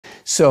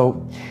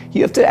So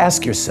you have to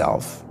ask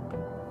yourself,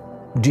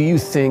 do you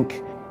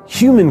think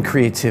human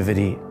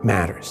creativity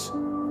matters?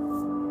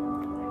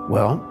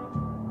 Well,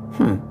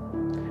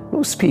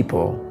 most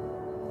people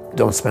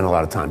don't spend a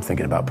lot of time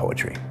thinking about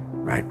poetry,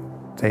 right?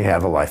 They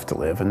have a life to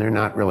live and they're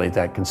not really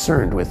that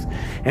concerned with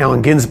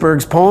Allen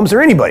Ginsberg's poems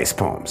or anybody's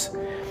poems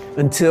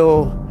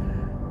until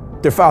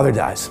their father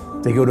dies.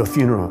 They go to a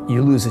funeral,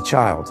 you lose a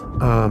child.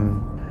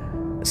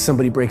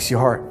 Somebody breaks your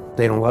heart,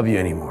 they don't love you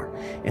anymore.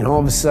 And all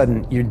of a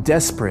sudden, you're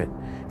desperate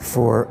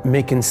for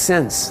making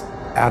sense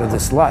out of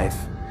this life.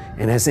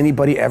 And has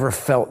anybody ever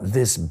felt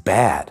this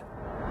bad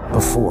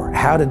before?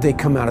 How did they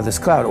come out of this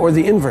cloud? Or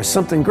the inverse,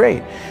 something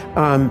great.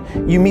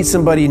 You meet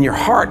somebody and your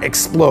heart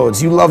explodes.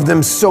 You love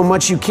them so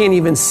much you can't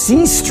even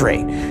see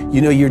straight.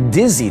 You know, you're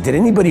dizzy. Did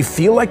anybody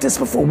feel like this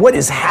before? What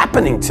is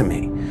happening to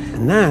me?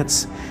 And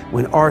that's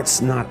when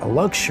art's not a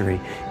luxury,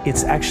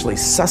 it's actually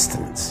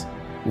sustenance.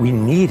 We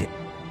need it.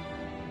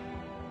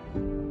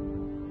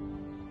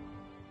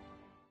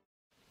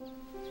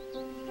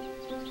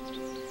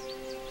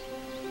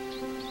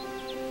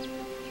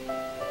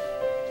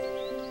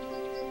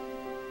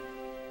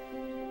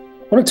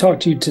 I want to talk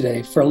to you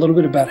today for a little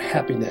bit about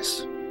happiness.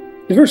 Have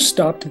you ever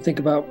stopped to think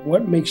about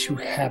what makes you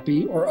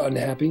happy or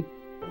unhappy?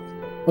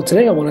 Well,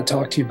 today I want to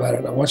talk to you about it,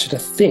 and I want you to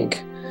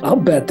think. I'll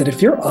bet that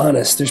if you're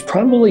honest, there's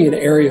probably an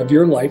area of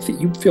your life that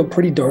you feel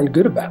pretty darn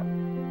good about,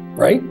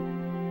 right?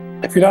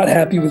 If you're not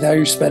happy with how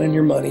you're spending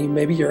your money,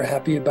 maybe you're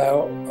happy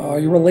about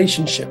your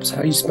relationships,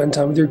 how you spend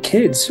time with your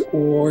kids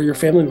or your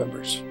family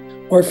members.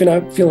 Or if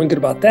you're not feeling good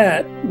about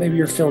that, maybe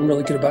you're feeling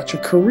really good about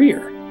your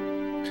career.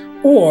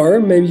 Or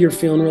maybe you're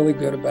feeling really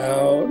good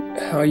about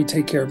how you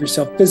take care of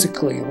yourself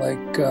physically, like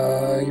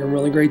you're in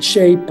really great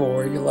shape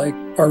or you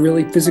are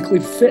really physically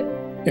fit.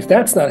 If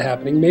that's not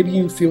happening, maybe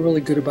you feel really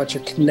good about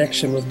your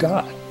connection with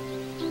God.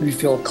 Maybe you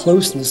feel a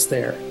closeness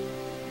there.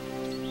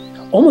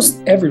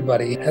 Almost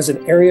everybody has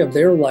an area of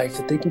their life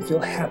that they can feel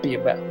happy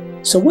about.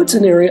 So what's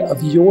an area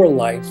of your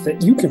life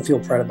that you can feel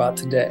proud about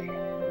today?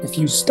 If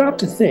you stop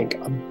to think,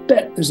 I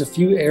bet there's a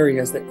few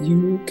areas that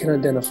you can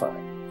identify.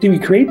 See, we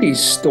create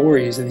these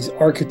stories and these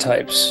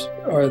archetypes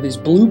or these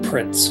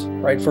blueprints,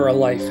 right, for our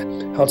life,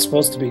 how it's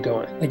supposed to be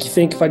going. Like you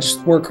think if I just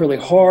work really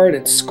hard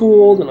at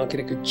school, then I'll get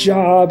a good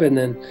job, and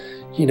then,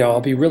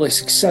 I'll be really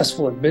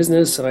successful in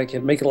business and I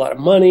can make a lot of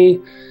money,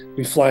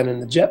 be flying in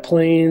the jet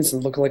planes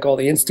and looking like all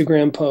the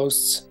Instagram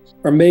posts.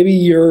 Or maybe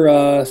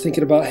you're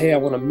thinking about, hey, I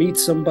want to meet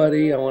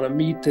somebody. I want to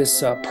meet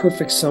this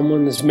perfect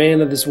someone, this man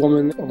or this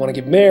woman. I want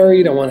to get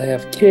married. I want to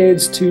have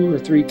kids, 2 or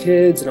 3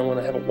 kids, and I want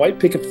to have a white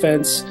picket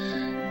fence.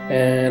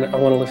 And I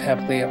want to live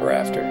happily ever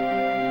after.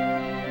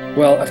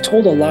 Well, I've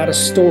told a lot of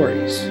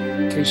stories,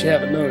 in case you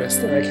haven't noticed,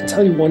 and I can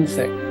tell you one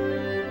thing.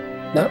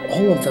 Not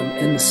all of them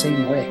end the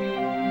same way.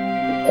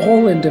 They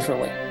all end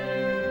differently.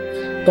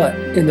 But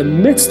in the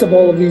midst of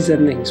all of these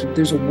endings,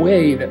 there's a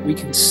way that we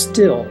can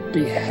still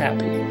be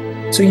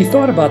happy. So you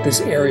thought about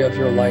this area of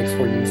your life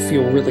where you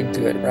feel really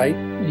good, right?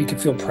 You can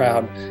feel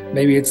proud.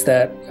 Maybe it's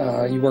that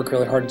you work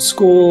really hard in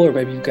school, or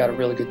maybe you've got a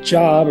really good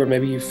job, or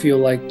maybe you feel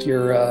like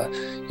you're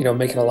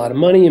making a lot of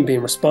money and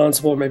being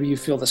responsible, or maybe you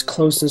feel this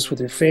closeness with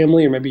your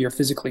family, or maybe you're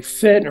physically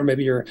fit, or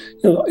maybe you're,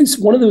 it's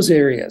one of those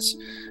areas.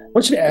 I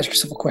want you to ask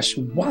yourself a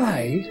question.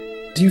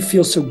 Why do you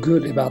feel so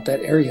good about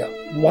that area?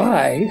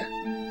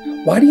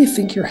 Why do you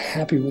think you're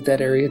happy with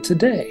that area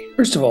today?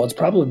 First of all, it's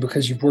probably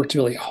because you've worked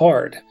really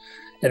hard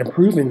at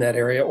improving that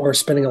area or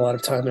spending a lot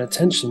of time and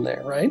attention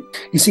there, right?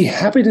 You see,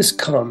 happiness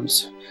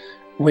comes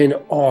when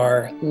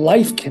our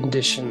life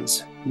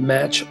conditions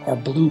match our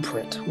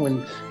blueprint,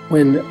 when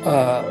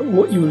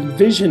what you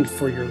envisioned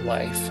for your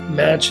life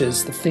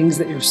matches the things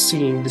that you're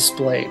seeing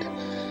displayed.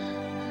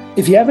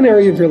 If you have an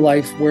area of your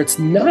life where it's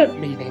not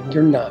meeting,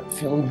 you're not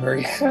feeling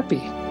very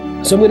happy.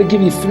 So I'm going to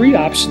give you 3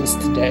 options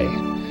today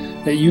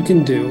that you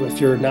can do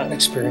if you're not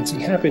experiencing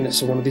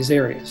happiness in one of these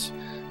areas.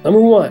 Number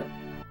 1,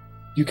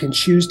 you can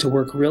choose to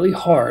work really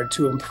hard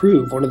to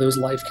improve one of those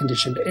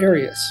life-conditioned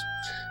areas.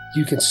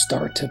 You can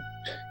start to,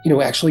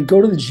 actually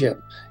go to the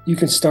gym. You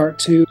can start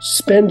to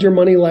spend your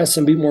money less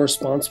and be more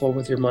responsible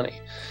with your money.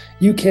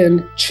 You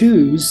can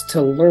choose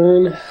to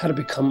learn how to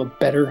become a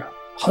better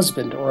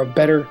husband or a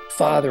better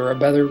father or a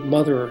better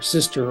mother or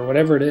sister or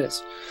whatever it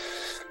is.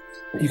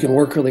 You can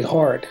work really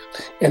hard.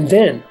 And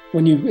then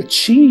when you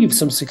achieve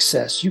some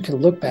success, you can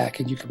look back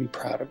and you can be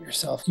proud of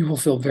yourself. You will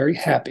feel very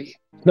happy.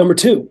 Number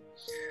 2,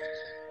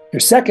 your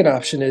second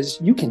option is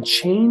you can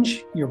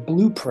change your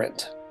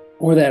blueprint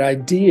or that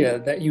idea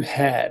that you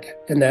had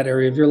in that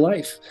area of your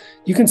life.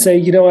 You can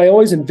say, I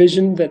always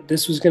envisioned that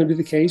this was going to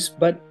be the case,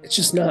 but it's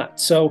just not.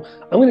 So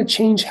I'm going to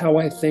change how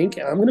I think,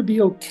 and I'm going to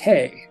be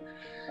okay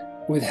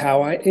with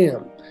how I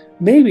am.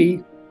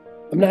 Maybe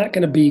I'm not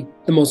going to be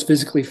the most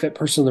physically fit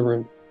person in the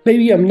room.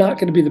 Maybe I'm not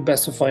going to be the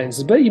best with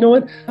finances, but you know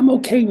what? I'm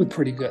okay with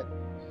pretty good.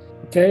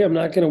 Okay, I'm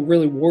not going to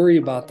really worry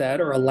about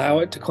that or allow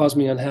it to cause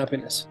me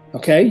unhappiness.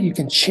 Okay, you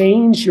can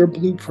change your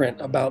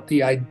blueprint about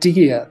the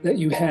idea that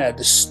you had,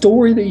 the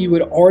story that you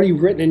had already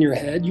written in your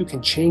head. You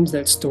can change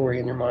that story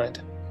in your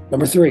mind.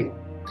 Number 3,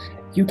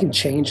 you can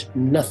change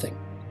nothing.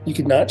 You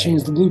cannot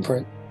change the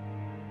blueprint.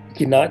 You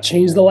cannot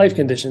change the life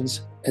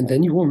conditions, and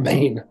then you will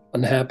remain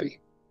unhappy.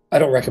 I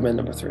don't recommend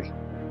number 3.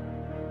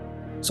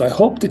 So I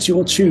hope that you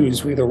will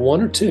choose either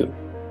 1 or 2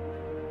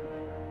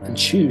 and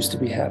choose to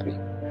be happy.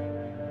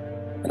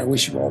 And I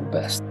wish you all the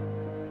best.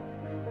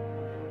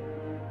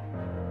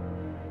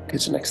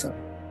 Catch you next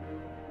time.